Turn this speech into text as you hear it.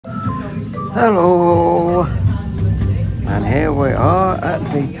Hello, and here we are at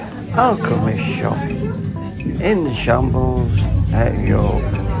the Alchemist shop in Shambles at York.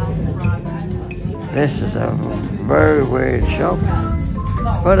 This is a very weird shop,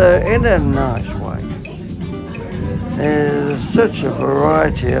 but in a nice way. There's such a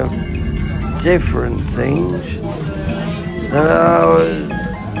variety of different things that I was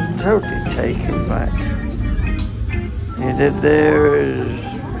totally taken back. There is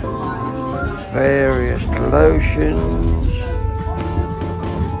various lotions,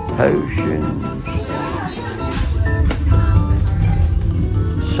 potions,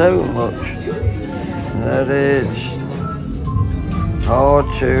 so much that it's hard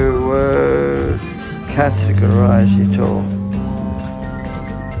to categorize it all.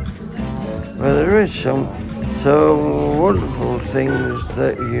 But there is some wonderful things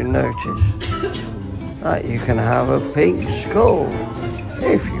that you notice. Like you can have a pink skull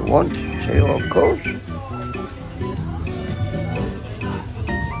if you want to, of course.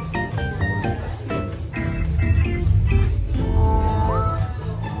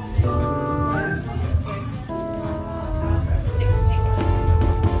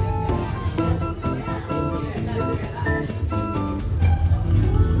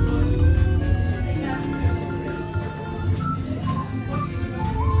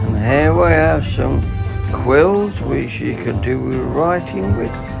 And here we have some quills which you can do writing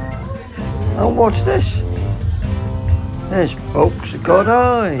with. And what's this? There's books that got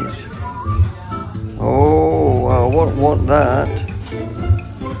eyes. Oh, I wouldn't want that.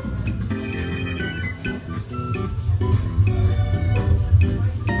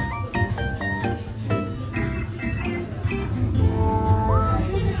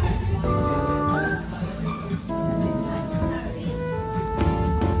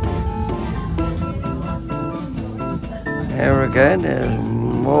 Here again, there's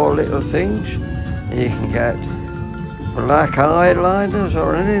more little things. You can get black eyeliners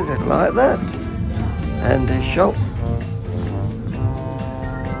or anything like that. And the shop.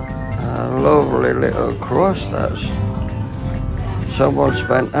 A lovely little cross. That's someone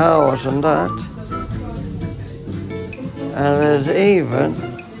spent hours on that. And there's even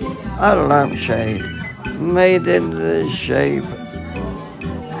a lampshade made in the shape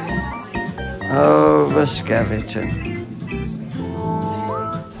of a skeleton.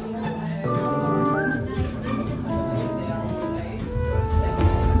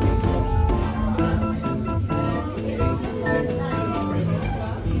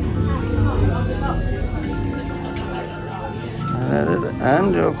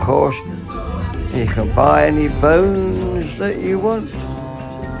 And of course, you can buy any bones that you want.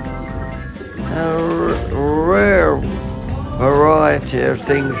 A rare variety of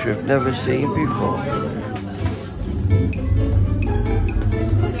things you've never seen before.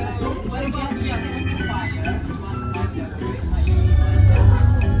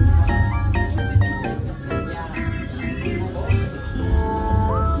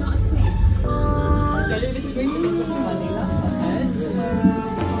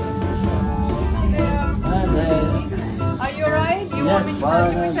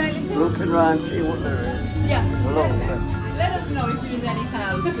 Looking around, see what there is. Yeah. Let us know if you need any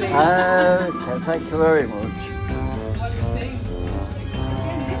help, please. Okay, thank you very much.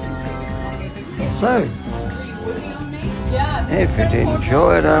 So, if you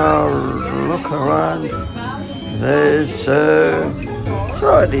enjoyed our look around, there's a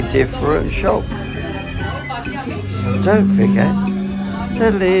slightly different shop. Don't forget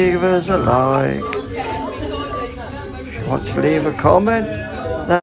to leave us a like. If you want to leave a comment,